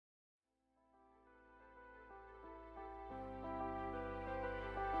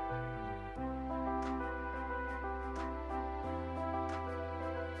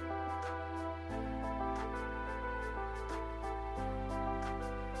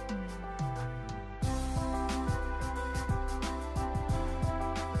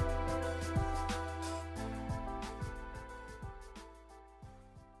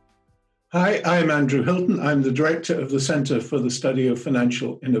Hi, I'm Andrew Hilton. I'm the director of the Centre for the Study of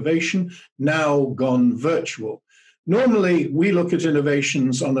Financial Innovation, now gone virtual. Normally, we look at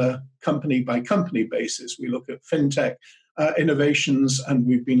innovations on a company-by-company basis. We look at FinTech innovations, and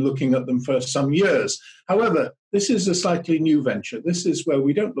we've been looking at them for some years. However, this is a slightly new venture. This is where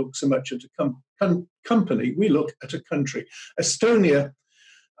we don't look so much at a company, we look at a country. Estonia,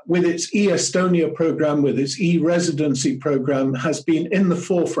 with its e-Estonia program, with its e-Residency program, has been in the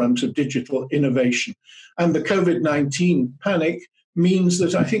forefront of digital innovation. And the COVID-19 panic means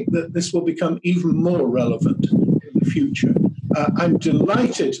that I think that this will become even more relevant in the future. I'm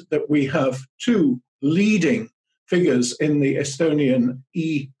delighted that we have two leading figures in the Estonian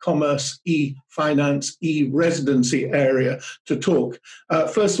e-commerce, e-finance, e-residency area to talk.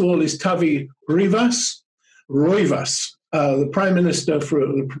 First of all is Taavi Rõivas, the Prime Minister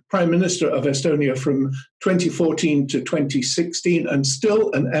of Estonia from 2014 to 2016, and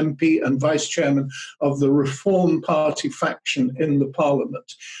still an MP and Vice Chairman of the Reform Party faction in the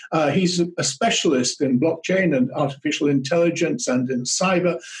Parliament. He's a specialist in blockchain and artificial intelligence and in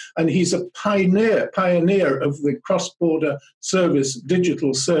cyber, and he's a pioneer of the cross-border service,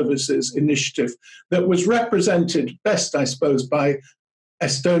 digital services initiative that was represented best, I suppose, by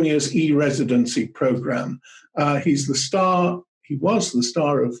Estonia's e-residency program. He was the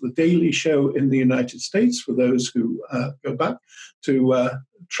star of The Daily Show in the United States, for those who go back to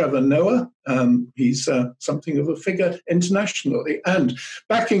Trevor Noah. He's something of a figure internationally. And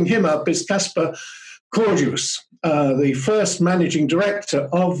backing him up is Kaspar Korjus, the first managing director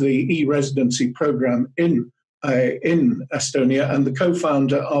of the e-residency program in Estonia and the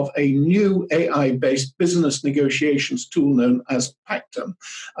co-founder of a new AI-based business negotiations tool known as Pactum.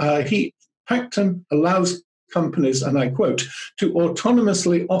 Pactum allows companies, and I quote, to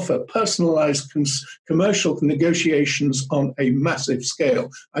autonomously offer personalized commercial negotiations on a massive scale.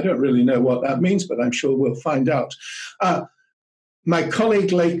 I don't really know what that means, but I'm sure we'll find out. My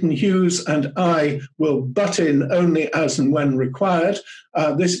colleague Leighton, Hughes, and I will butt in only as and when required.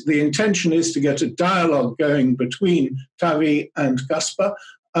 The intention is to get a dialogue going between Taavi and Kaspar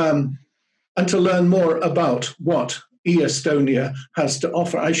and to learn more about what e-Estonia has to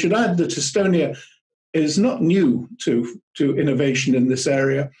offer. I should add that Estonia is not new to innovation in this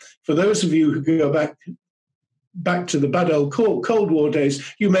area. For those of you who go back to the bad old Cold War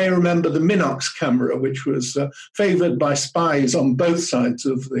days, you may remember the Minox camera, which was favored by spies on both sides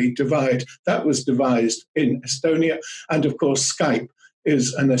of the divide. That was devised in Estonia. And of course, Skype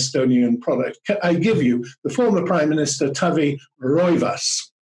is an Estonian product. I give you the former Prime Minister, Taavi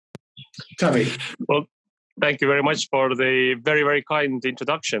Rõivas. Taavi. Well, thank you very much for the very, very kind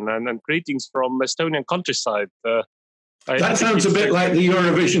introduction and greetings from Estonian countryside. That sounds a bit like the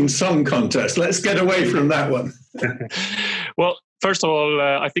Eurovision Song Contest. Let's get away from that one. Well, first of all,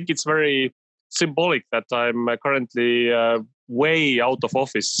 I think it's very symbolic that I'm currently way out of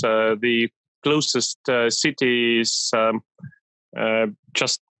office. The closest city is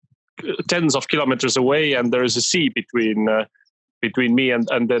just tens of kilometers away, and there is a sea between me and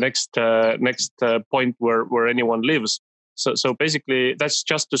the next point where anyone lives. So basically, that's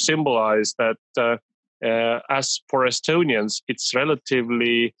just to symbolize that as for Estonians, it's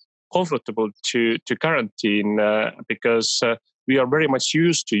relatively comfortable to quarantine because we are very much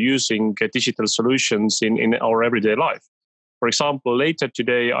used to using digital solutions in our everyday life. For example, later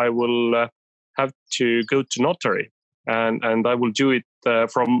today, I will have to go to notary, and I will do it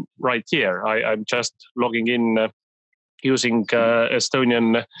from right here. I'm just logging in using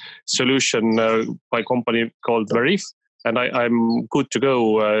Estonian solution by company called Verif, and I'm good to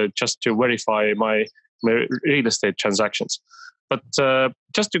go just to verify my real estate transactions. But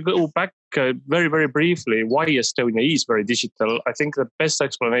just to go back very, very briefly, why Estonia is very digital, I think the best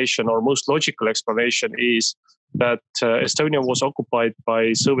explanation or most logical explanation is that Estonia was occupied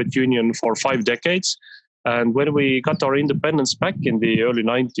by Soviet Union for 5 decades. And when we got our independence back in the early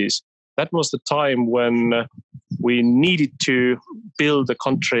 90s, that was the time when we needed to build the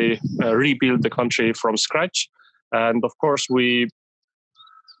country, rebuild the country from scratch. And of course, it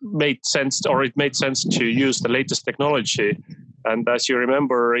made sense to use the latest technology. And as you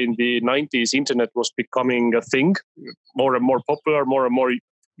remember, in the 90s, internet was becoming a thing, more and more popular, more and more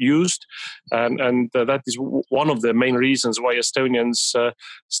used. And that is one of the main reasons why Estonians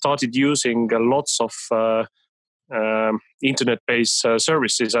started using lots of internet-based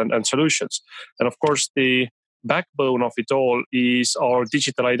services and solutions. And of course, the backbone of it all is our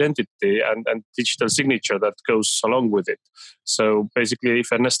digital identity and digital signature that goes along with it. So basically,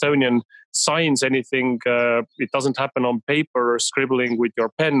 if an Estonian signs anything, it doesn't happen on paper or scribbling with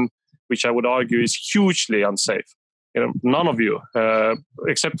your pen, which I would argue is hugely unsafe. none of you,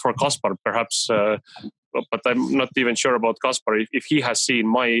 except for Kaspar, perhaps, but I'm not even sure about Kaspar if he has seen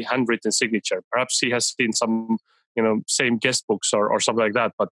my handwritten signature. Perhaps he has seen some, same guest books or something like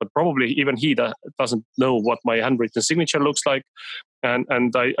that. But probably even he doesn't know what my handwritten signature looks like,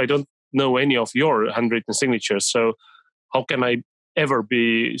 and I don't know any of your handwritten signatures. So how can I ever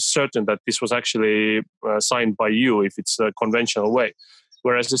be certain that this was actually signed by you if it's a conventional way?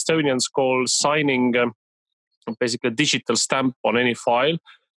 Whereas Estonians call signing basically a digital stamp on any file,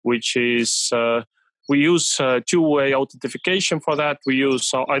 which is we use two-way authentication for that. We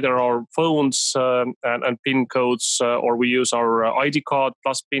use either our phones and PIN codes, or we use our ID card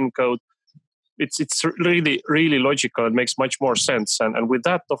plus PIN code. It's really, really logical. It makes much more sense. And with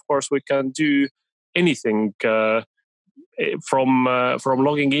that, of course, we can do anything from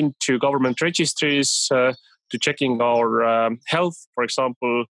logging into government registries to checking our health. For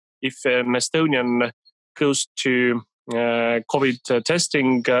example, if an Estonian goes to COVID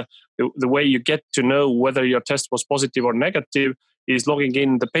testing, the way you get to know whether your test was positive or negative is logging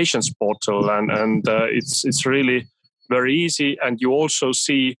in the patient's portal, and it's really very easy. And you also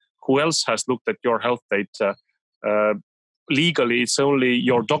see who else has looked at your health data. Legally, it's only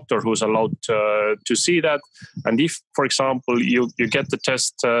your doctor who's allowed to see that. And if, for example, you get the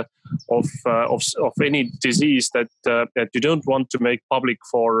test of any disease that you don't want to make public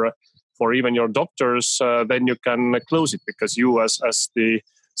for even your doctors, then you can close it because you as the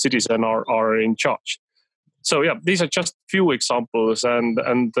citizen are in charge. So yeah, these are just few examples,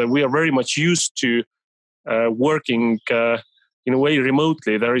 and we are very much used to working in a way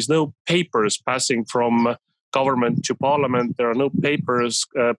remotely. There is no papers passing from government to parliament. There are no papers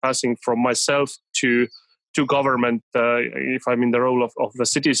passing from myself to government if I'm in the role of the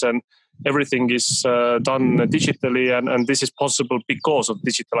citizen. Everything is done digitally, and this is possible because of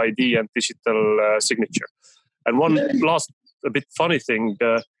digital ID and digital signature. And one last a bit funny thing,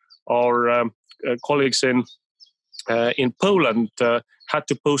 our colleagues in Poland had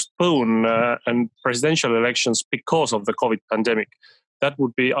to postpone presidential elections because of the COVID pandemic. That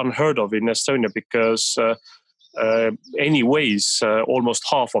would be unheard of in Estonia because anyways, almost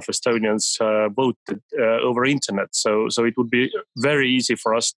half of Estonians voted over internet. So it would be very easy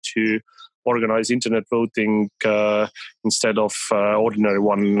for us to organize internet voting instead of ordinary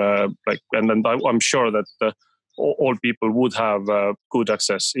one. And I'm sure that all people would have good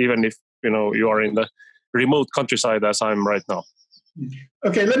access, even if you are in the remote countryside as I'm right now.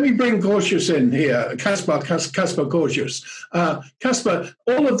 Okay, let me bring Korjus in here, Kaspar Korjus. Kaspar,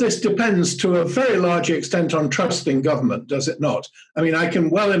 all of this depends to a very large extent on trust in government, does it not? I mean, I can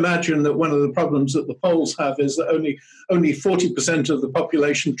well imagine that one of the problems that the Poles have is that only 40% of the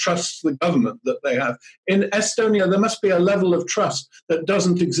population trusts the government that they have. In Estonia, there must be a level of trust that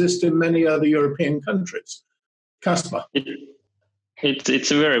doesn't exist in many other European countries. Kaspar.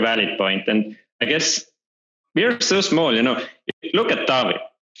 It's a very valid point, and I guess we're so small, Look at Taavi,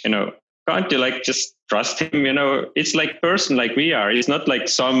 can't you just trust him? It's like person like we are. It's not like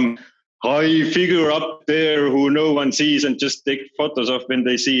some high figure up there who no one sees and just take photos of when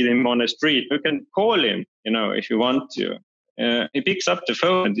they see him on the street. You can call him, if you want to. He picks up the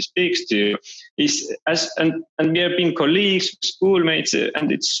phone and he speaks to you. And we have been colleagues, schoolmates,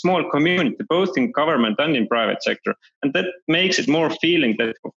 and it's a small community, both in government and in private sector. And that makes it more feeling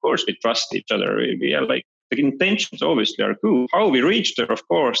that, of course, we trust each other. We are the intentions obviously are good. How we reach there, of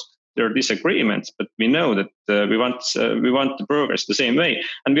course, there are disagreements, but we know that we want the progress the same way,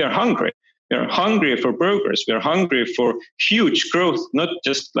 and we are hungry. We are hungry for progress. We are hungry for huge growth, not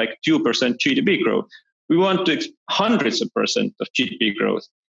just 2% GDP growth. We want hundreds of percent of GDP growth.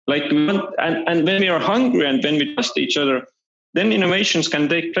 And when we are hungry and when we trust each other, then innovations can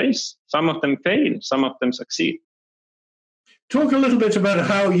take place. Some of them fail, some of them succeed. Talk a little bit about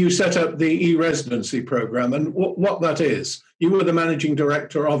how you set up the e-Residency program and what that is. You were the managing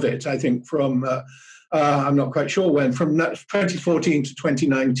director of it, I think, from, I'm not quite sure when, from 2014 to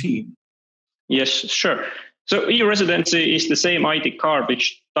 2019. Yes, sure. So e-Residency is the same ID card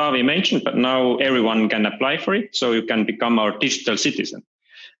which Taavi mentioned, but now everyone can apply for it. So you can become our digital citizen.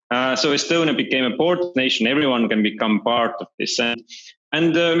 So Estonia became a port nation. Everyone can become part of this.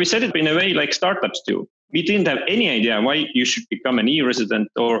 And we set it in a way like startups do. We didn't have any idea why you should become an e-resident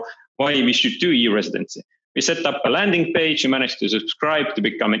or why we should do e-residency. We set up a landing page, you managed to subscribe to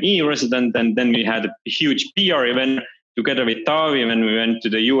become an e-resident, and then we had a huge PR event together with Taavi when we went to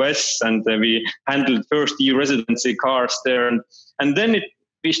the US, and we handled first e-residency cards there. And then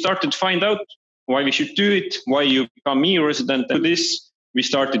we started to find out why we should do it, why you become e-resident. And this, we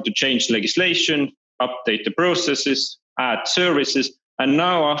started to change legislation, update the processes, add services. And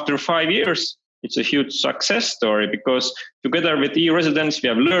now after 5 years, it's a huge success story, because together with e-residents, we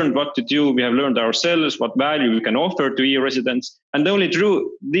have learned what to do. We have learned ourselves what value we can offer to e-residents. And only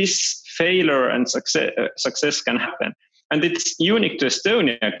through this failure and success can happen. And it's unique to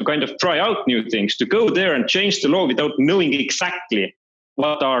Estonia to kind of try out new things, to go there and change the law without knowing exactly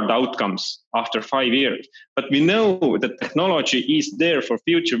what are the outcomes after 5 years. But we know that technology is there for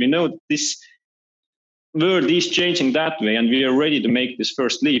future. We know that this world is changing that way, and we are ready to make this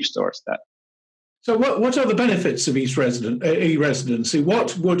first leaps towards that. So what are the benefits of e-residency?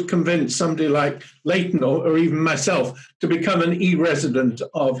 What would convince somebody like Leighton or even myself to become an e-resident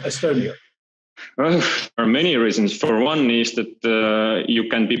of Estonia? Well, there are many reasons. For one is that you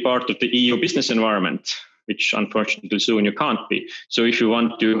can be part of the EU business environment, which unfortunately soon you can't be. So if you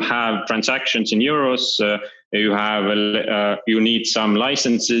want to have transactions in euros, you need some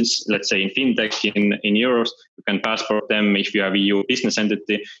licenses, let's say in FinTech in euros, you can passport them. If you have EU business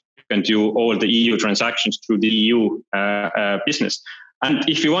entity, you can do all the EU transactions through the EU business. And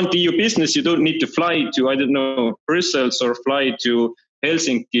if you want EU business, you don't need to fly to, Brussels or fly to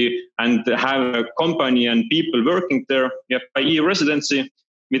Helsinki and have a company and people working there. You have by e-residency.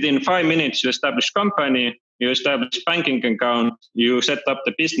 Within 5 minutes, you establish company, you establish banking account, you set up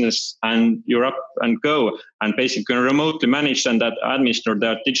the business, and you're up and go. And basically remotely manage and administer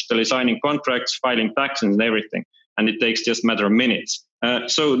that, digitally signing contracts, filing taxes and everything. And it takes just a matter of minutes.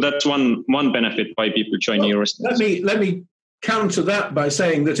 So that's one benefit why people join e-residency. Let me counter that by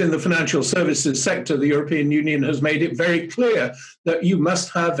saying that in the financial services sector, the European Union has made it very clear that you must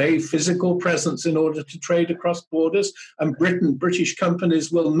have a physical presence in order to trade across borders, and British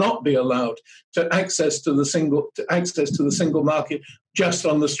companies will not be allowed to access to the single market just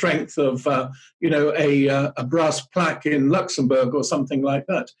on the strength of a brass plaque in Luxembourg or something like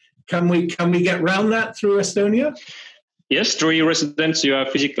that. Can we get round that through Estonia? Yes, through e-residents, you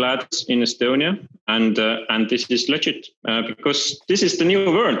have physical address in Estonia, and this is legit because this is the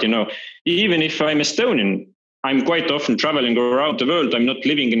new world. Even if I'm Estonian, I'm quite often traveling around the world. I'm not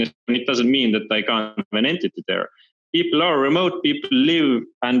living in Estonia. It doesn't mean that I can't have an entity there. People are remote. People live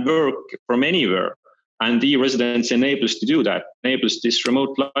and work from anywhere, and e-residence enables to do that. Enables this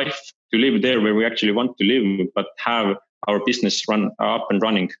remote life to live there where we actually want to live, but have our business run up and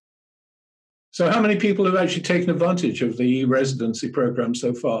running. So how many people have actually taken advantage of the e-residency program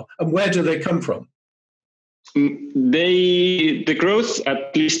so far, and where do they come from? The growth,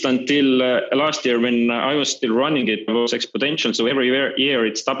 at least until last year when I was still running it, was exponential. So every year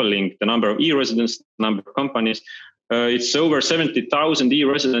it's doubling the number of e-residents, the number of companies. It's over 70,000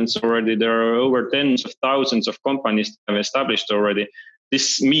 e-residents already. There are over tens of thousands of companies that have established already.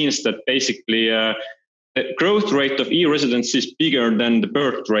 This means that basically the growth rate of e-residence is bigger than the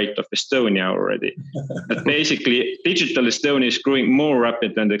birth rate of Estonia already. But basically, digital Estonia is growing more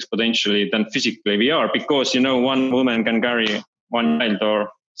rapidly and exponentially than physically we are, because, one woman can carry one child or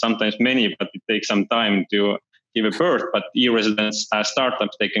sometimes many, but it takes some time to give a birth. But e-residents as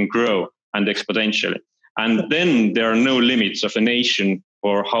startups, they can grow and exponentially. And then there are no limits of a nation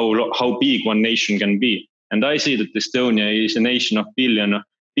or how big one nation can be. And I see that Estonia is a nation of billion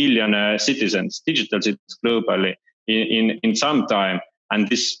citizens, digital citizens globally in some time, and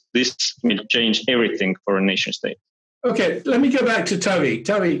this will change everything for a nation state. Okay, let me go back to Taavi.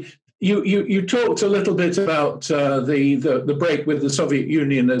 Taavi, you talked a little bit about the break with the Soviet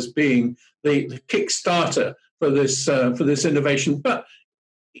Union as being the Kickstarter for this innovation, but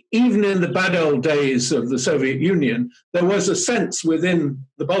even in the bad old days of the Soviet Union, there was a sense within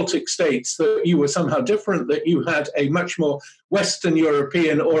the Baltic states that you were somehow different, that you had a much more Western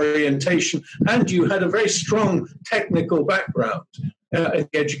European orientation, and you had a very strong technical background in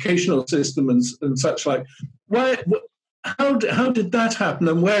the educational system and such like. How did that happen,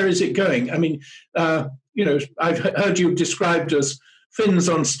 and where is it going? I mean, I've heard you described as Finns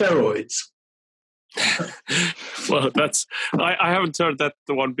on steroids. Well, I haven't heard that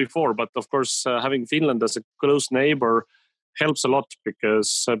one before, but of course, having Finland as a close neighbor helps a lot,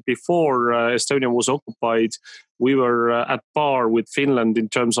 because before Estonia was occupied, we were at par with Finland in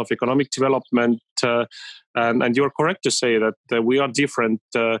terms of economic development, and you're correct to say that we are different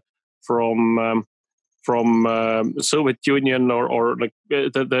from Soviet Union or like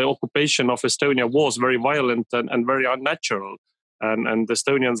the occupation of Estonia was very violent and very unnatural. And the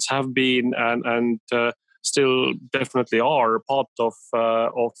Estonians have been and still definitely are part of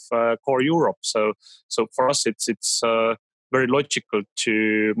core Europe. So for us, it's very logical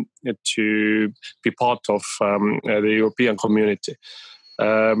to be part of the European community.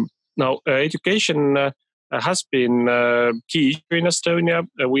 Now, education has been key in Estonia.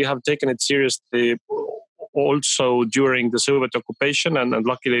 We have taken it seriously also during the Soviet occupation, and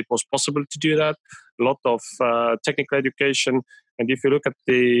luckily it was possible to do that. A lot of technical education. And if you look at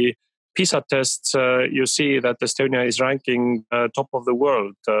the PISA tests, you see that Estonia is ranking top of the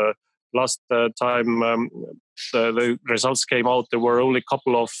world. Last time the results came out, there were only a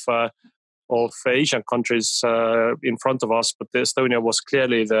couple of Asian countries in front of us, but Estonia was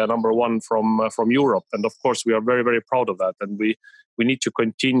clearly the number one from Europe. And of course, we are very, very proud of that. And we need to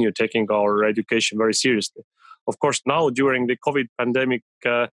continue taking our education very seriously. Of course, now during the COVID pandemic,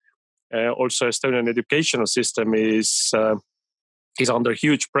 also Estonian educational system is under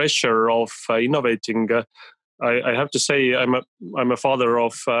huge pressure of innovating. I have to say, I'm a father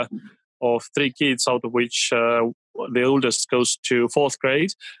of 3 kids, out of which the oldest goes to 4th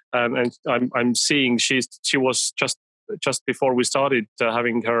grade, and I'm seeing she was just before we started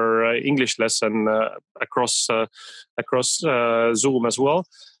having her English lesson across Zoom as well,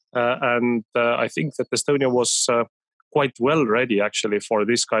 and I think that Estonia was quite well ready actually for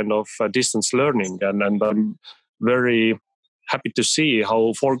this kind of distance learning, and I'm very happy to see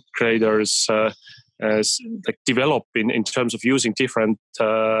how 4th graders develop in terms of using different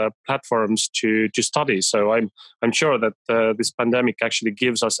platforms to study. So I'm sure that this pandemic actually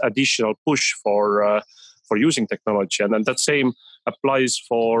gives us additional push for using technology, and then that same applies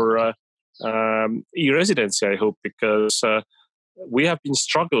for e-Residency, I hope, because we have been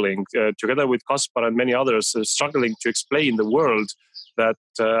struggling together with Kaspar and many others, struggling to explain the world that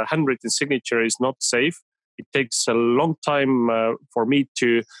handwritten signature is not safe. It takes a long time for me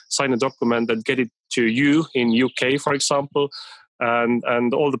to sign a document and get it to you in UK, for example,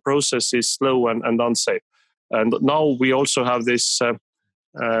 and all the process is slow and unsafe. And now we also have this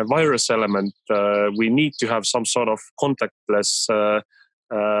virus element. We need to have some sort of contactless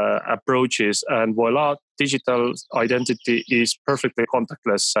approaches, and voila, digital identity is perfectly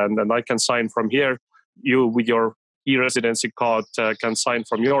contactless, and I can sign from here. You with your e-Residency card can sign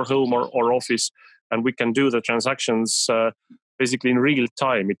from your home or office, and we can do the transactions basically in real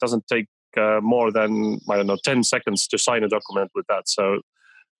time. It doesn't take more than 10 seconds to sign a document with that. So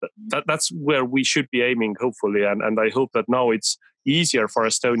that's where we should be aiming, hopefully, and I hope that now it's easier for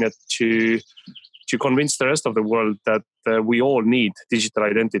Estonia to convince the rest of the world that we all need digital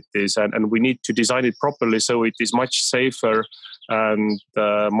identities, and we need to design it properly so it is much safer and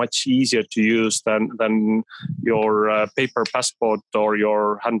much easier to use than your paper passport or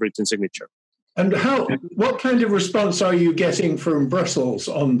your handwritten signature. And what kind of response are you getting from Brussels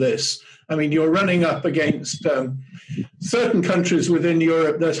on this? I mean, you're running up against certain countries within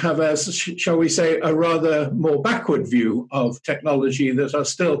Europe that have, as shall we say, a rather more backward view of technology, that are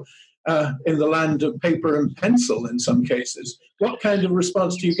still in the land of paper and pencil in some cases. What kind of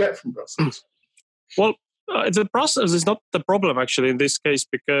response do you get from Brussels? Well, the process is not the problem actually in this case,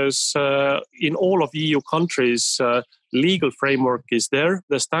 because in all of EU countries, legal framework is there.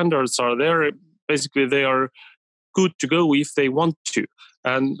 The standards are there. Basically, they are good to go if they want to.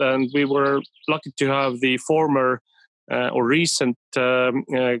 And we were lucky to have the former or recent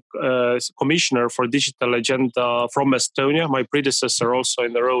commissioner for digital agenda from Estonia, my predecessor also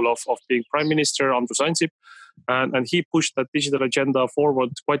in the role of being prime minister, Andrus Ansip, and he pushed that digital agenda forward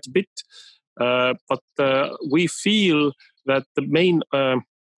quite a bit. But we feel that the main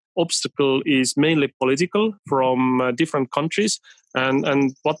obstacle is mainly political from different countries,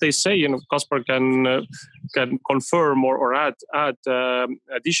 and what they say, Kaspar can confirm or add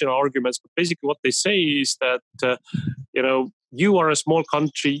additional arguments. But basically, what they say is that you are a small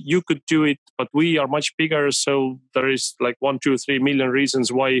country, you could do it, but we are much bigger, so there is like 1, 2, 3 million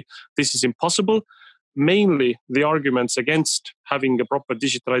reasons why this is impossible. Mainly, the arguments against having a proper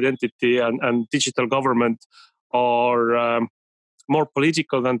digital identity and digital government are more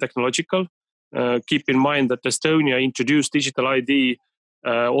political than technological. Keep in mind that Estonia introduced digital ID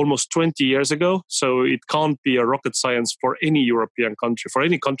almost 20 years ago, so it can't be a rocket science for any European country, for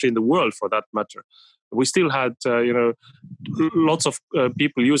any country in the world for that matter. We still had, lots of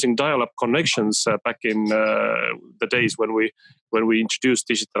people using dial-up connections back in the days when we introduced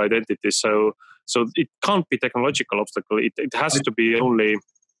digital identity. So it can't be technological obstacle. It has to be only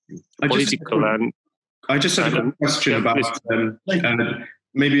political. I just have a question about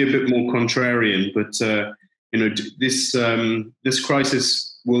maybe a bit more contrarian, but this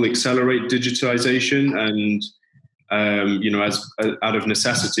crisis will accelerate digitization, and as out of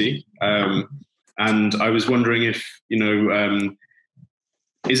necessity. And I was wondering if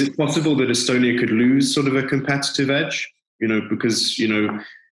is it possible that Estonia could lose sort of a competitive edge? Because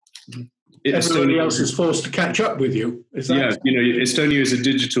everybody else is forced to catch up with you. Estonia is a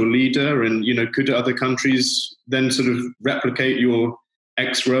digital leader, and could other countries then sort of replicate your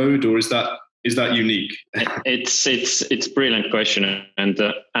X road, or is that is that unique? It's brilliant question, and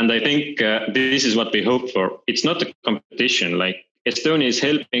I think this is what we hope for. It's not a competition. Like Estonia is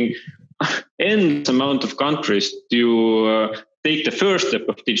helping endless amount of countries to take the first step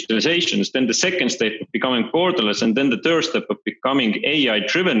of digitalization, then the second step of becoming borderless, and then the third step of becoming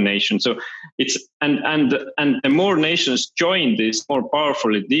AI-driven nation. So it's and the more nations join this, more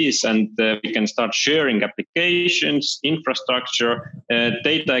powerful it is, and we can start sharing applications, infrastructure,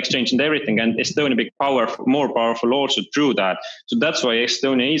 data exchange, and everything. And Estonia be more powerful also through that. So that's why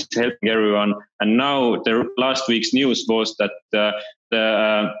Estonia is helping everyone. And now the last week's news was that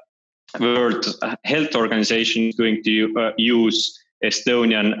the World Health Organization is going to use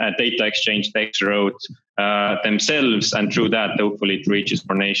Estonian data exchange X road themselves, and through that, hopefully, it reaches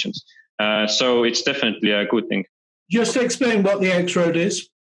more nations. So it's definitely a good thing. Just explain what the X road is.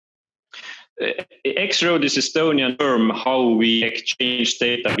 X road is Estonian term how we exchange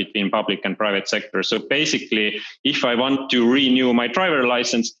data between public and private sector. So basically, if I want to renew my driver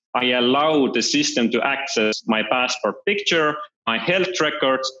license, I allow the system to access my passport picture, my health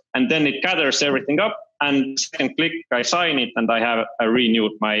records, and then it gathers everything up, and second click, I sign it, and I have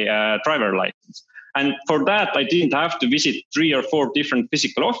renewed my driver license. And for that, I didn't have to visit 3 or 4 different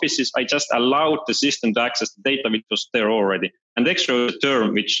physical offices. I just allowed the system to access the data which was there already. And X-road is a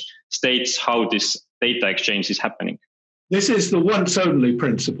term which states how this data exchange is happening. This is the once only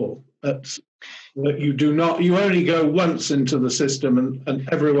principle. That you do not, you only go once into the system, and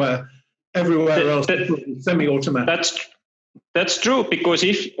everywhere else is semi-automatic. That's true, because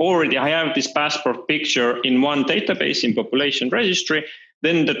if already I have this passport picture in one database in population registry,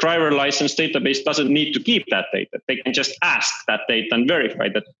 then the driver license database doesn't need to keep that data. They can just ask that data and verify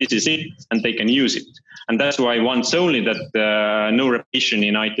that this is it, and they can use it. And that's why once only that no repetition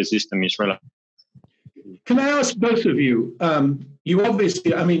in IT system is relevant. Can I ask both of you, you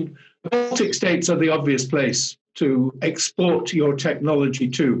obviously, I mean, the Baltic states are the obvious place to export your technology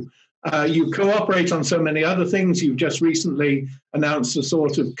to. You cooperate on so many other things. You've just recently announced a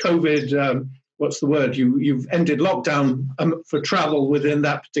sort of COVID, what's the word? You've ended lockdown for travel within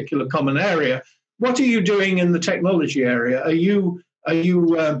that particular common area. What are you doing in the technology area? Are you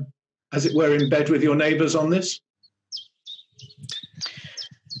as it were, in bed with your neighbors on this?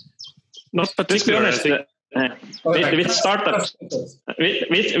 Not particularly. With startups,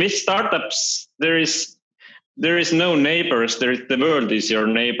 there is no neighbors. The world is your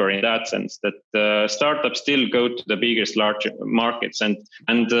neighbor in that sense. That startups still go to the biggest, large markets, and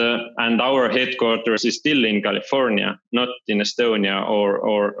our headquarters is still in California, not in Estonia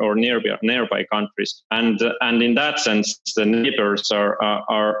or nearby countries. And in that sense, the neighbors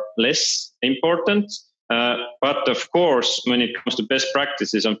are less important. But of course, when it comes to best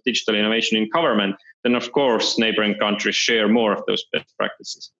practices of digital innovation in government, then of course neighboring countries share more of those best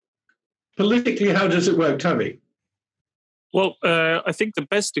practices. Politically, how does it work, Taavi? Well, I think the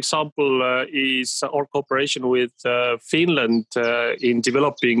best example is our cooperation with Finland in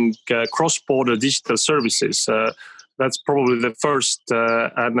developing cross-border digital services. That's probably the first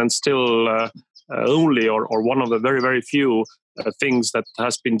and still only or one of the very, very few things that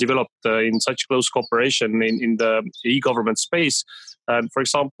has been developed in such close cooperation in the e-government space. And for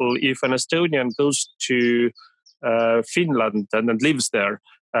example, if an Estonian goes to Finland and lives there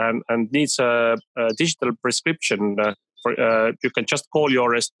and needs a digital prescription, you can just call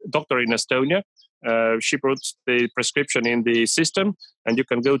your doctor in Estonia. She puts the prescription in the system, and you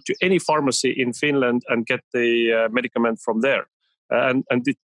can go to any pharmacy in Finland and get the medicament from there. And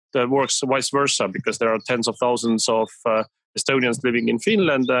it works vice versa, because there are tens of thousands of Estonians living in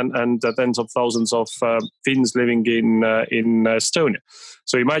Finland and tens of thousands of Finns living in Estonia.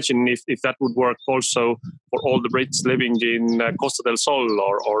 So imagine if that would work also for all the Brits living in Costa del Sol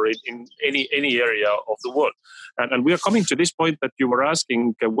or in any area of the world. And we are coming to this point that you were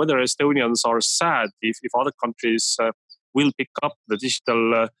asking whether Estonians are sad if other countries will pick up the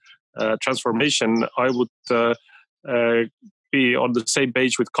digital transformation. I would be on the same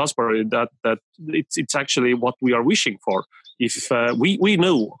page with Kaspar that it's actually what we are wishing for. If we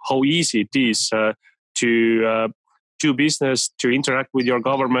know how easy it is to do business, to interact with your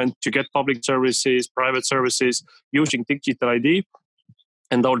government, to get public services, private services using digital ID.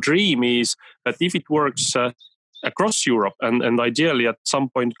 And our dream is that if it works across Europe and ideally at some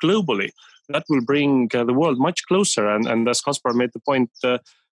point globally, that will bring the world much closer. And as Kaspar made the point,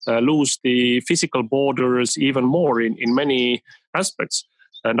 lose the physical borders even more in many aspects.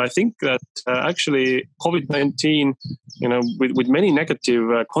 And I think that actually COVID-19, with many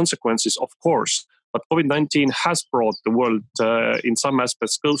negative consequences, of course, but COVID-19 has brought the world in some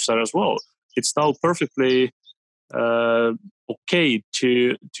aspects closer as well. It's now perfectly okay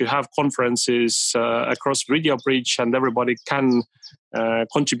to have conferences across video bridge, and everybody can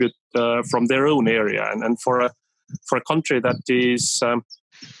contribute from their own area. And for a country that is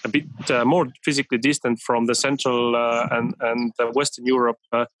a bit more physically distant from the Central and Western Europe,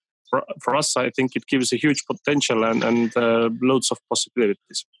 for us, I think it gives a huge potential and loads of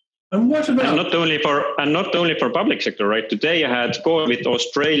possibilities. And what about? And not only for public sector, right? Today I had call with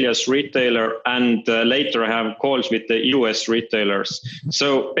Australia's retailer, and later I have calls with the US retailers.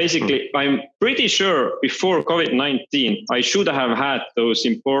 So basically, I'm pretty sure before COVID-19, I should have had those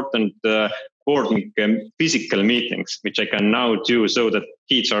important board physical meetings, which I can now do so that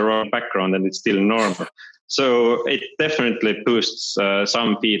kids are on background and it's still normal. So it definitely boosts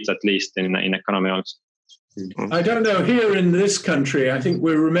some feeds, at least in economy also. I don't know. Here in this country, I think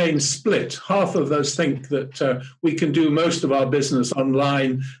we remain split. Half of us think that we can do most of our business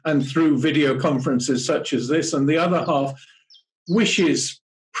online and through video conferences such as this, and the other half wishes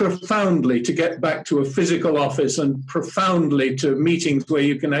profoundly to get back to a physical office and profoundly to meetings where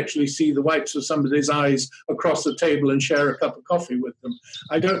you can actually see the whites of somebody's eyes across the table and share a cup of coffee with them.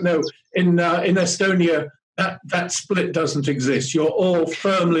 I don't know. In Estonia, that split doesn't exist. You're all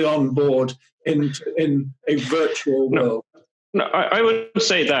firmly on board in a virtual world. No, I would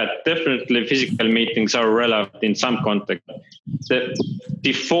say that definitely physical meetings are relevant in some context. The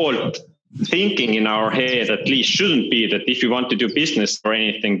default thinking in our head at least shouldn't be that if you want to do business or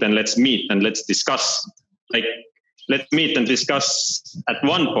anything, then let's meet and let's discuss. Like, let's meet and discuss at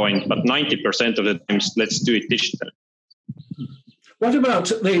one point, but 90% of the times, let's do it digitally. What about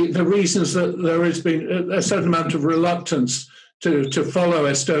the reasons that there has been a certain amount of reluctance to follow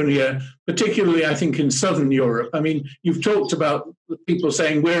Estonia, particularly, I think, in Southern Europe? I mean, you've talked about people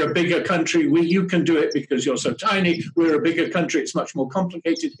saying, we're a bigger country, you can do it because you're so tiny, we're a bigger country, it's much more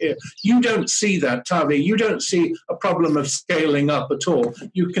complicated here. You don't see that, Taavi. You don't see a problem of scaling up at all.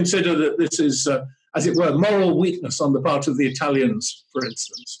 You consider that this is, as it were, moral weakness on the part of the Italians, for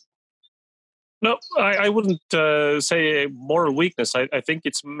instance. No, I wouldn't say moral weakness. I think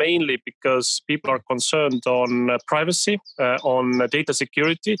it's mainly because people are concerned on privacy, on data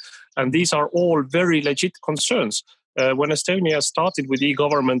security, and these are all very legit concerns. When Estonia started with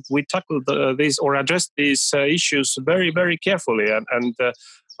e-government, we tackled these or addressed these issues very, very carefully. And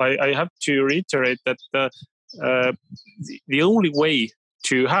I have to reiterate that the only way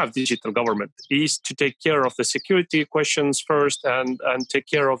to have digital government is to take care of the security questions first and take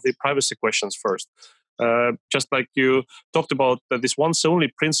care of the privacy questions first. Just like you talked about this once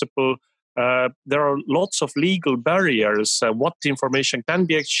only principle, there are lots of legal barriers, what information can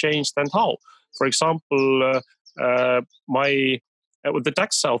be exchanged and how. For example, the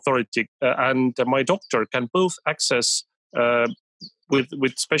tax authority and my doctor can both access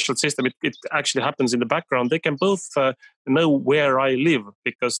with special system, it actually happens in the background. They can both know where I live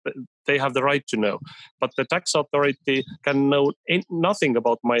because they have the right to know. But the tax authority can know nothing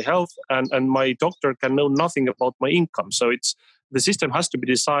about my health, and my doctor can know nothing about my income. So the system has to be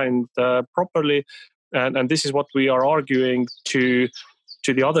designed properly, and this is what we are arguing to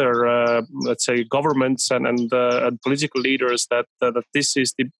the other, let's say, governments and political leaders that this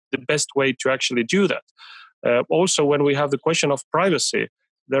is the best way to actually do that. Also, when we have the question of privacy,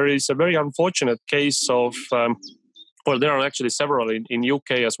 there is a very unfortunate case of, there are actually several in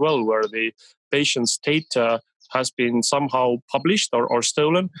UK as well, where the patient's data has been somehow published or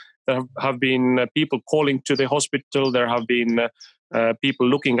stolen. There have been people calling to the hospital. There have been people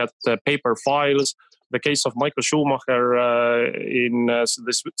looking at paper files. The case of Michael Schumacher in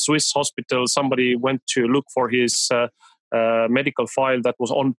the Swiss hospital, somebody went to look for his medical file that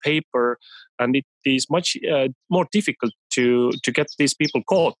was on paper, and it is much more difficult to get these people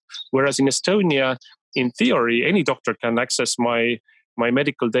caught. Whereas in Estonia, in theory, any doctor can access my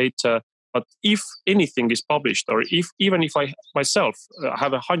medical data. But if anything is published, or even if I myself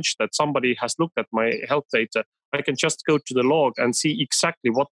have a hunch that somebody has looked at my health data, I can just go to the log and see exactly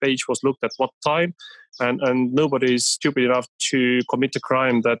what page was looked at what time, and nobody is stupid enough to commit a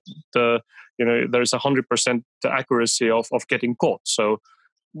crime that there is 100% accuracy of getting caught. So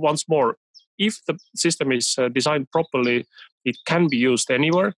once more, if the system is designed properly, it can be used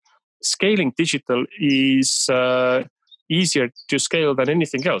anywhere. Scaling digital is easier to scale than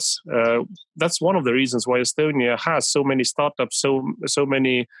anything else. That's one of the reasons why Estonia has so many startups, so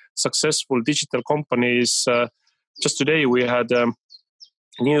many successful digital companies. Just today we had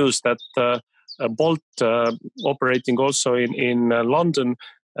news that Bolt, operating also in London,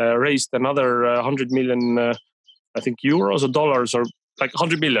 raised another 100 million, I think euros or dollars, or like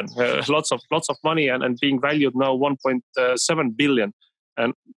 100 million, lots of money, and being valued now 1.7 billion.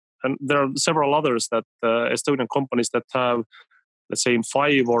 And and there are several others that Estonian companies that have, let's say, in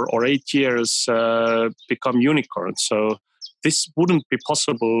 5 or 8 years become unicorns. So this wouldn't be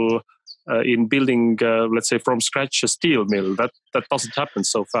possible in building, let's say, from scratch a steel mill. That doesn't happen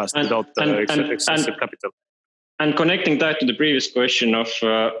so fast without excessive capital. And connecting that to the previous question of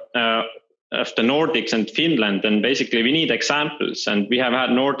the Nordics and Finland, and basically we need examples, and we have had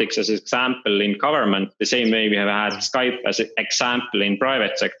Nordics as an example in government, the same way we have had Skype as an example in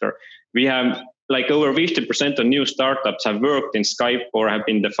private sector. We have like over 50% of new startups have worked in Skype or have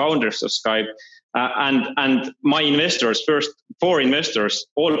been the founders of Skype. And my investors, first 4 investors,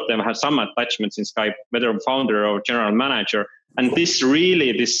 all of them have some attachments in Skype, whether founder or general manager. And this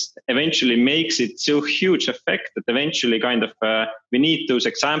eventually makes it so huge effect that eventually kind of we need those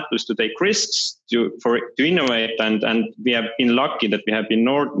examples to take risks to innovate. And we have been lucky that we have been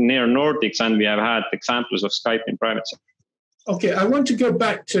near Nordics, and we have had examples of Skype in private sector. Okay, I want to go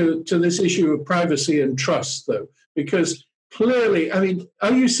back to this issue of privacy and trust, though, because clearly, I mean,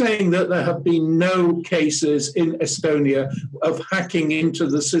 are you saying that there have been no cases in Estonia of hacking into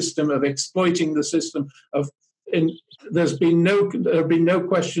the system, of exploiting the system, there have been no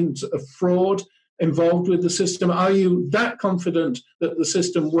questions of fraud involved with the system? Are you that confident that the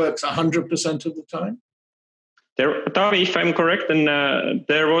system works 100% of the time? Taavi, if I'm correct, then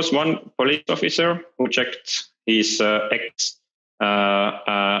there was one police officer who checked his ex-wife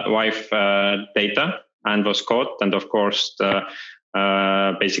data and was caught, and of course,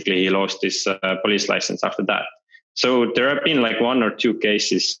 basically he lost his police license after that. So there have been like 1 or 2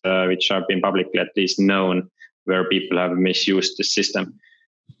 cases which have been publicly at least known where people have misused the system.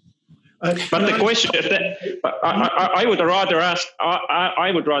 But the question, I would rather ask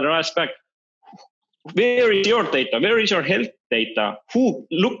back: where is your data? Where is your health data? Who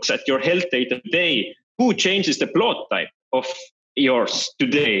looks at your health data today? Who changes the plot type of yours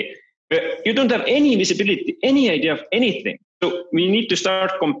today? You don't have any visibility, any idea of anything. So we need to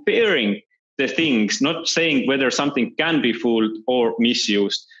start comparing the things, not saying whether something can be fooled or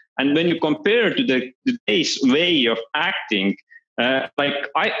misused. And when you compare to today's way of acting,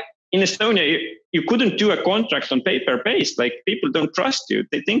 in Estonia, you couldn't do a contract on paper based. Like, people don't trust you.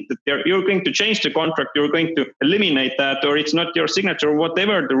 They think that you're going to change the contract, you're going to eliminate that, or it's not your signature, or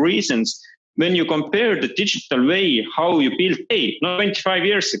whatever the reasons. When you compare the digital way, how you built, not 25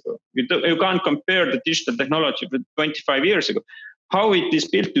 years ago, you can't compare the digital technology with 25 years ago. How it is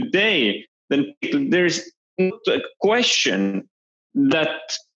built today, then there's not a question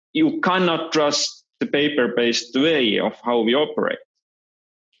that you cannot trust the paper-based way of how we operate.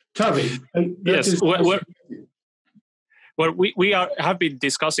 Taavi, yes. Well, we have been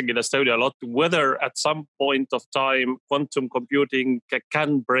discussing in Estonia a lot whether at some point of time quantum computing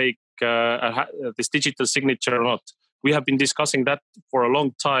can break this digital signature or not. We have been discussing that for a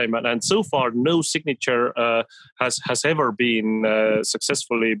long time, and so far no signature has ever been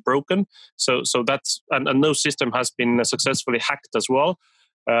successfully broken. So that's and no system has been successfully hacked as well.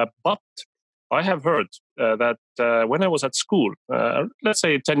 But I have heard that when I was at school, let's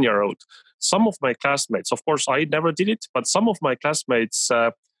say a 10-year-old, some of my classmates, of course I never did it, but some of my classmates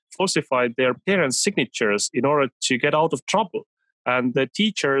falsified their parents' signatures in order to get out of trouble. And the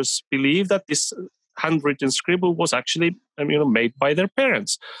teachers believe that this handwritten scribble was actually made by their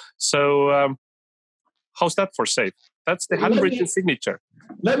parents. So how's that for safe? That's the handwritten signature.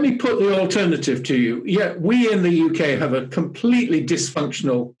 Let me put the alternative to you. Yeah, we in the UK have a completely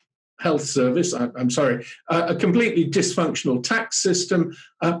dysfunctional health service, a completely dysfunctional tax system.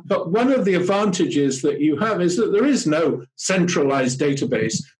 But one of the advantages that you have is that there is no centralized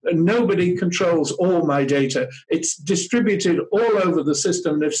database. And nobody controls all my data. It's distributed all over the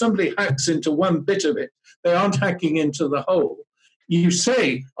system. And if somebody hacks into one bit of it, they aren't hacking into the whole. You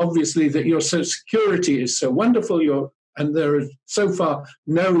say, obviously, that your security is so wonderful, and there is so far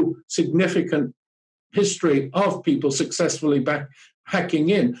no significant history of people successfully hacking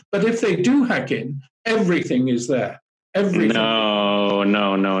in. But if they do hack in, everything is there. Everything. No.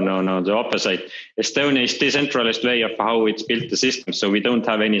 The opposite. Estonia is decentralized way of how it's built the system. So we don't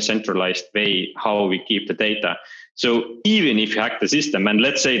have any centralized way how we keep the data. So even if you hack the system, and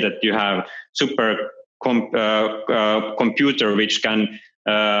let's say that you have super computer which can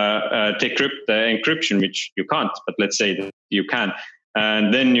decrypt the encryption, which you can't, but let's say that you can.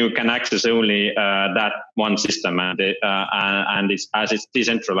 And then you can access only that one system, and as it's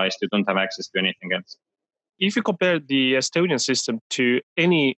decentralized, you don't have access to anything else. If you compare the Estonian system to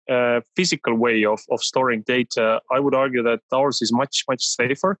any physical way of storing data, I would argue that ours is much, much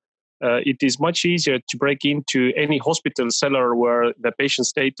safer. It is much easier to break into any hospital cellar where the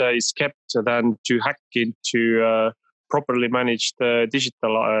patient's data is kept than to hack into properly managed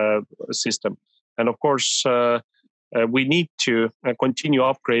digital system. And of course, we need to continue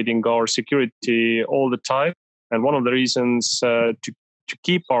upgrading our security all the time. And one of the reasons to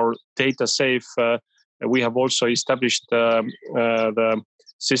keep our data safe, we have also established the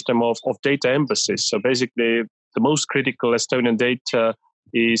system of data embassies. So basically, the most critical Estonian data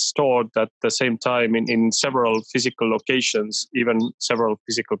is stored at the same time in several physical locations, even several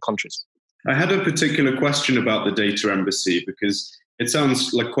physical countries. I had a particular question about the data embassy because it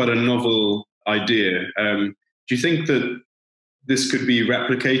sounds like quite a novel idea. Do you think that this could be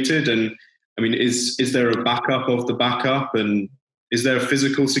replicated? And I mean, is there a backup of the backup? And is there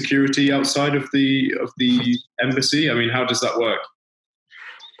physical security outside of the embassy? I mean, how does that work?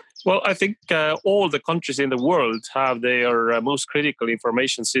 Well, I think all the countries in the world have their most critical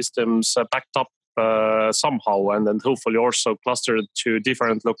information systems backed up somehow, and then hopefully also clustered to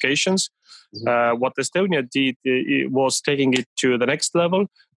different locations. Mm-hmm. What Estonia did was taking it to the next level,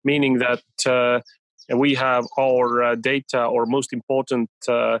 meaning that we have our data or most important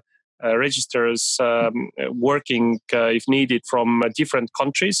registers working, if needed, from different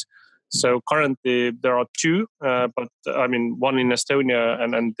countries. So currently there are two, but I mean, one in Estonia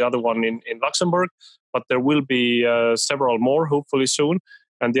and the other one in Luxembourg, but there will be several more hopefully soon.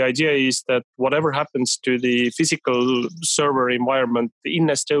 And the idea is that whatever happens to the physical server environment in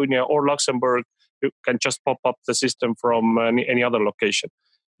Estonia or Luxembourg, you can just pop up the system from any other location.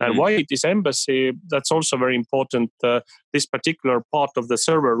 And why it is embassy, that's also very important. This particular part of the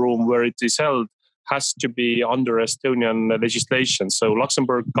server room where it is held has to be under Estonian legislation. So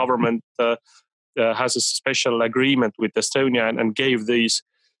Luxembourg government has a special agreement with Estonia and gave these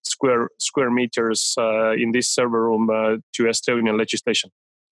square meters in this server room to Estonian legislation.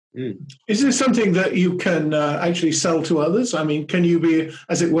 Is this something that you can actually sell to others? I mean, can you be,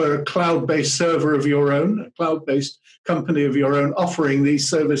 as it were, a cloud-based server of your own, a cloud-based company of your own, offering these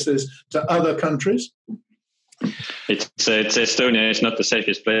services to other countries? It's Estonia is not the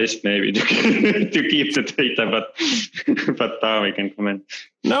safest place maybe to keep the data, but Taavi can comment.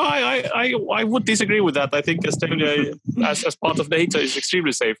 No, I would disagree with that. I think Estonia, as part of NATO, is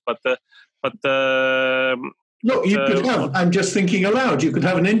extremely safe. Look, you could have, I'm just thinking aloud, you could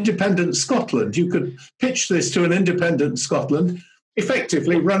have an independent Scotland. You could pitch this to an independent Scotland,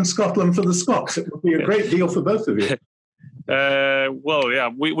 effectively run Scotland for the Scots. It would be a great deal for both of you. Well,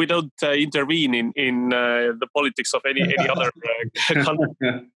 yeah, we don't intervene in the politics of any other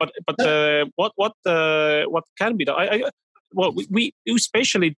country. But what can be done? We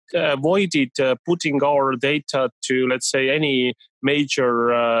especially avoided putting our data to, let's say, any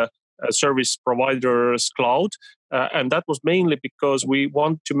major service provider's cloud, and that was mainly because we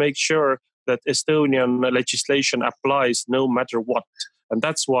want to make sure that Estonian legislation applies no matter what. And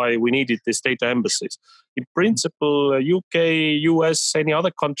that's why we needed these data embassies. In principle, UK, US, any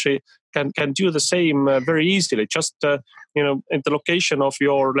other country can do the same very easily. Just in the location of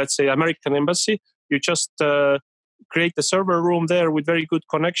your, let's say, American embassy, you just create the server room there with very good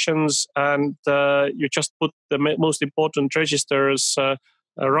connections, and you just put the most important registers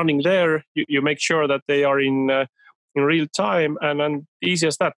running there. You make sure that they are in real time, and easy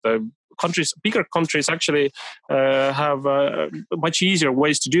as that. Bigger countries actually have much easier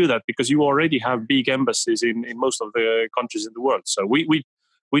ways to do that because you already have big embassies in most of the countries in the world. So we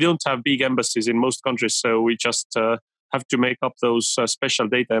don't have big embassies in most countries, so we just have to make up those special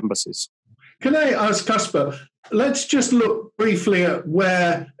data embassies. Can I ask Kaspar, let's just look briefly at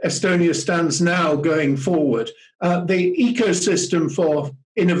where Estonia stands now going forward. The ecosystem for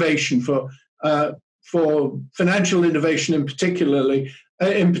innovation, for financial innovation in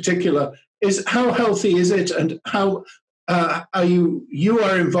particular, is how healthy is it, and how are you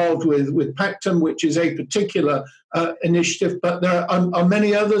are involved with Pactum, which is a particular initiative, but there are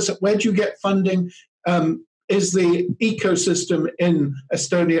many others. Where do you get funding? Is the ecosystem in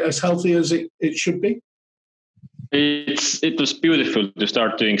Estonia as healthy as it should be? It was beautiful to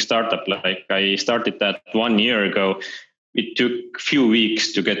start doing startup. Like I started that 1 year ago. It took a few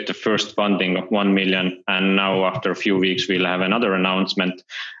weeks to get the first funding of 1 million, and now after a few weeks we'll have another announcement.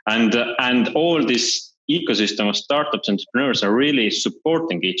 And all this ecosystem of startups and entrepreneurs are really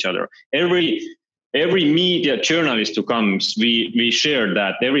supporting each other. Every media journalist who comes, we share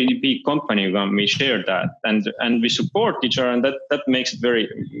that. Every big company who comes, we share that, and we support each other, and that makes it very,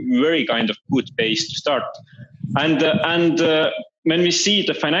 very kind of good base to start. And when we see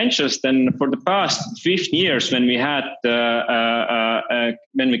the financials, then for the past 15 years, when we had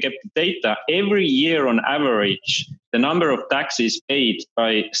when we kept the data, every year on average, the number of taxes paid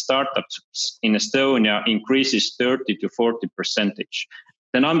by startups in Estonia increases 30 to 40%.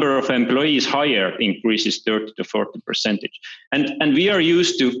 the number of employees hired increases 30 to 40%. And we are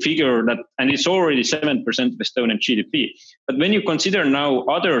used to figure that, and it's already 7% of Estonian GDP. But when you consider now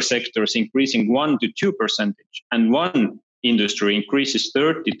other sectors increasing 1 to 2%, and one industry increases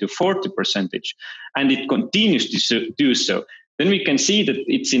 30 to 40%, and it continues to do so, then we can see that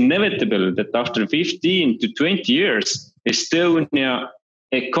it's inevitable that after 15 to 20 years, Estonia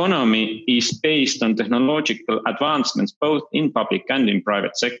economy is based on technological advancements, both in public and in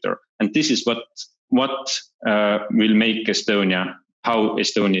private sector. And this is what will make Estonia, how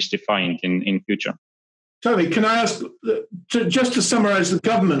Estonia is defined in future. Taavi, can I ask, just to summarize the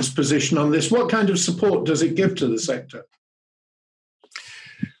government's position on this, what kind of support does it give to the sector?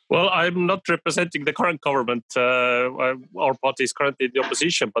 Well, I'm not representing the current government. Our party is currently in the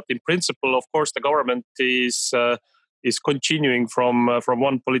opposition, but in principle, of course, the government is continuing from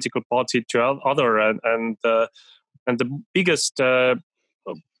one political party to other, and the biggest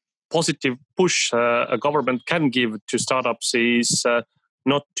positive push a government can give to startups is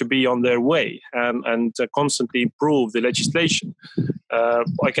not to be on their way and constantly improve the legislation.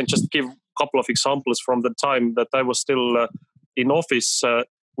 I can just give a couple of examples from the time that I was still in office.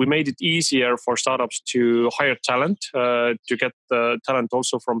 We made it easier for startups to hire talent, to get talent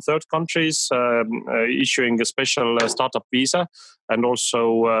also from third countries, issuing a special startup visa, and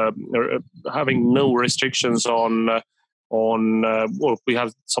also having no restrictions on we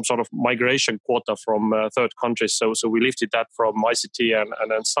have some sort of migration quota from third countries. So we lifted that from ICT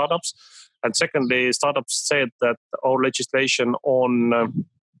and then startups. And secondly, startups said that our legislation on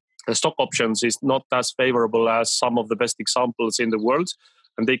stock options is not as favorable as some of the best examples in the world.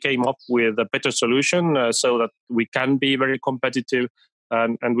 And they came up with a better solution so that we can be very competitive,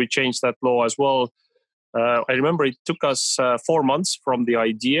 and we changed that law as well. I remember it took us 4 months from the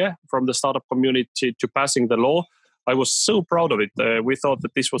idea, from the startup community to passing the law. I was so proud of it. We thought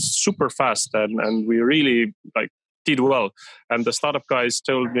that this was super fast, and we really did well. And the startup guys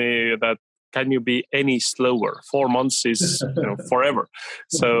told me that, can you be any slower? 4 months is forever.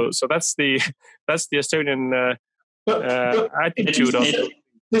 So that's the Estonian attitude of it.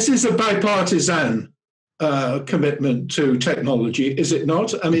 This is a bipartisan commitment to technology, is it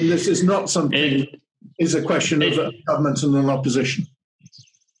not? I mean, this is not something, is a question of a government and an opposition.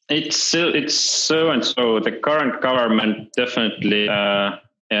 It's so and so. The current government definitely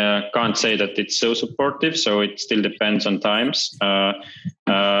can't say that it's so supportive, so it still depends on times.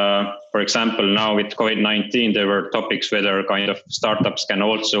 For example, now with COVID-19, there were topics whether kind of startups can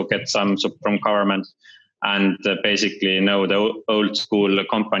also get some support from government. And basically, no, the old school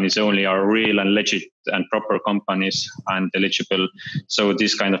companies only are real and legit and proper companies and eligible. So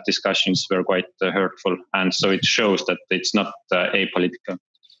these kind of discussions were quite hurtful. And so it shows that it's not apolitical.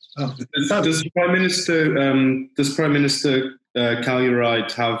 Oh. Does Prime Minister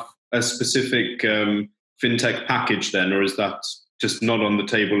Kaljulaid have a specific FinTech package then, or is that just not on the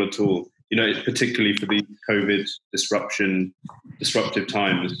table at all? Particularly for the COVID disruptive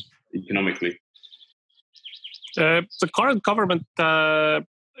times economically. The current government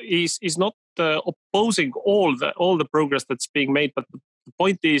is not opposing all the progress that's being made, but the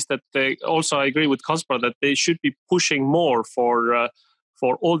point is that also I agree with Kaspar that they should be pushing more for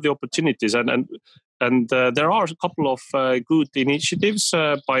all the opportunities, and there are a couple of good initiatives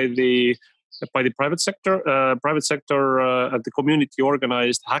by the private sector. Private sector and the community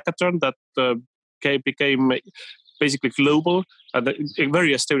organized hackathon that became basically global, and a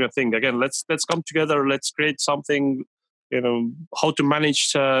very Estonian thing. Again, let's come together. Let's create something. How to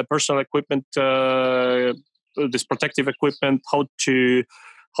manage personal equipment, this protective equipment. How to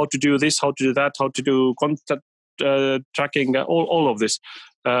do this. How to do that. How to do contact tracking. All of this.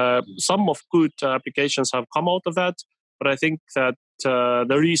 Some of good applications have come out of that, but I think that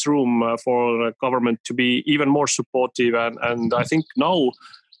there is room for government to be even more supportive, and I think now.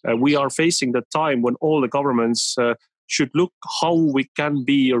 We are facing the time when all the governments should look how we can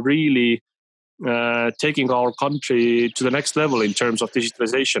be really taking our country to the next level in terms of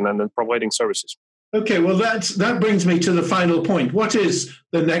digitalization and then providing services. Okay, well, that brings me to the final point. What is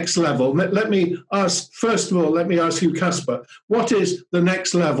the next level? Let me ask you, Kaspar, what is the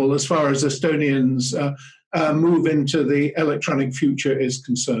next level as far as Estonians move into the electronic future is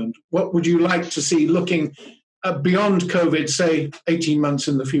concerned? What would you like to see looking beyond COVID, say 18 months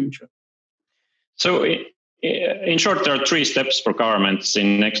in the future? So in short, there are 3 steps for governments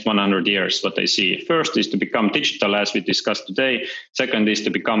in the next 100 years, what I see. First is to become digital, as we discussed today. Second is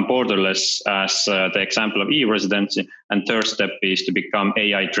to become borderless, as the example of e-Residency. And third step is to become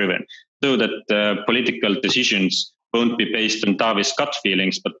AI-driven, so that political decisions won't be based on Taavi's gut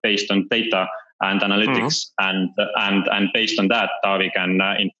feelings, but based on data and analytics, and based on that, Taavi can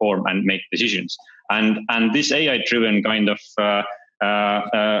inform and make decisions. And this AI-driven kind of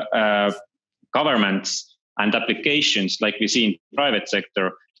governments and applications like we see in the private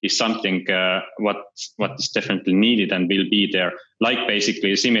sector is something what is definitely needed and will be there. Like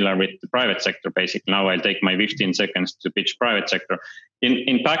basically similar with the private sector. Basically, now I'll take my 15 seconds to pitch private sector.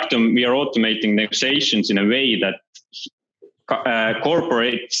 In Pactum, we are automating negotiations in a way that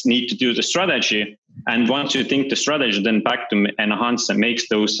corporates need to do the strategy, and once you think the strategy, then Pactum enhances and makes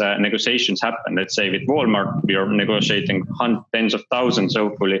those negotiations happen. Let's say with Walmart, we are negotiating tens of thousands,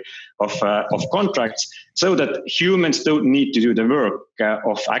 hopefully, of contracts, so that humans don't need to do the work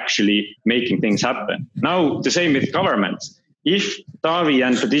of actually making things happen. Now, the same with governments. If Taavi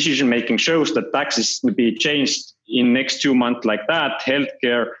and the decision making shows that taxes will be changed in next 2 months like that,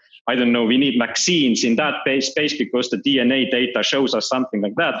 healthcare, I don't know, we need vaccines in that space because the DNA data shows us something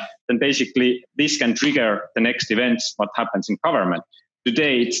like that, then basically this can trigger the next events, what happens in government.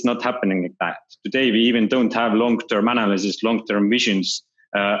 Today, it's not happening like that. Today, we even don't have long-term analysis, long-term visions,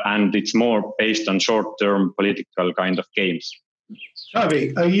 and it's more based on short-term political kind of games.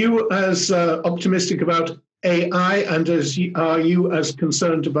 Taavi, are you as optimistic about AI and are you as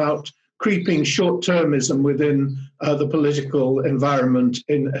concerned about creeping short-termism within the political environment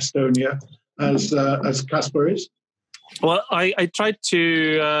in Estonia as Kaspar is? Well, I tried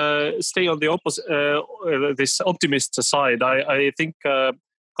to stay on the opposite, this optimist side. I think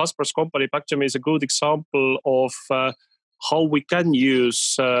Kaspar's company Pactum is a good example of how we can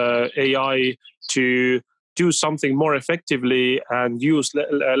use AI to do something more effectively and use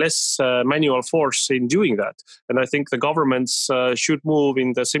less manual force in doing that. And I think the governments should move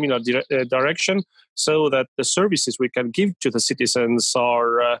in the similar direction so that the services we can give to the citizens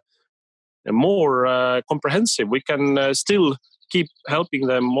are more comprehensive. We can still keep helping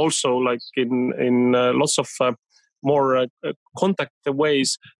them also like in lots of more contact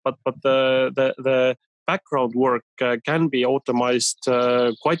ways, but the background work can be automized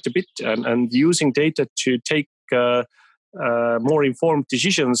quite a bit, and using data to take more informed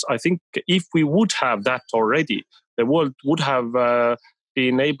decisions. I think if we would have that already, the world would have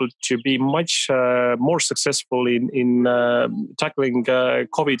been able to be much more successful in tackling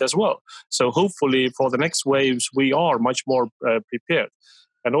COVID as well. So hopefully for the next waves, we are much more prepared.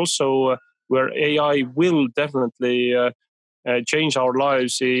 And also where AI will definitely change our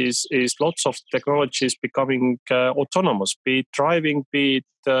lives is lots of technologies becoming autonomous, be it driving, be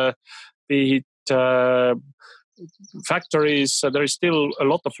it factories. There is still a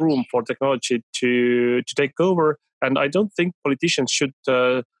lot of room for technology to take over, and I don't think politicians should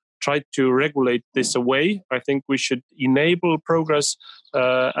try to regulate this away. I think we should enable progress,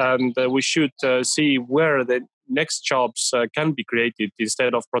 and we should see where the next jobs can be created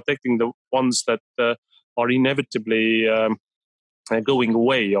instead of protecting the ones that are inevitably going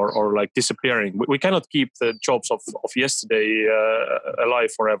away or like disappearing. We cannot keep the jobs of yesterday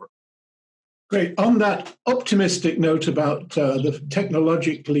alive forever. Great. On that optimistic note about the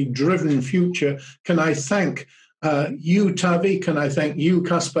technologically driven future, can I thank you, Taavi, can I thank you,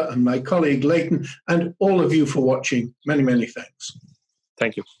 Kaspar, and my colleague Leighton, and all of you for watching. Many, many thanks.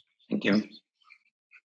 Thank you. Thank you.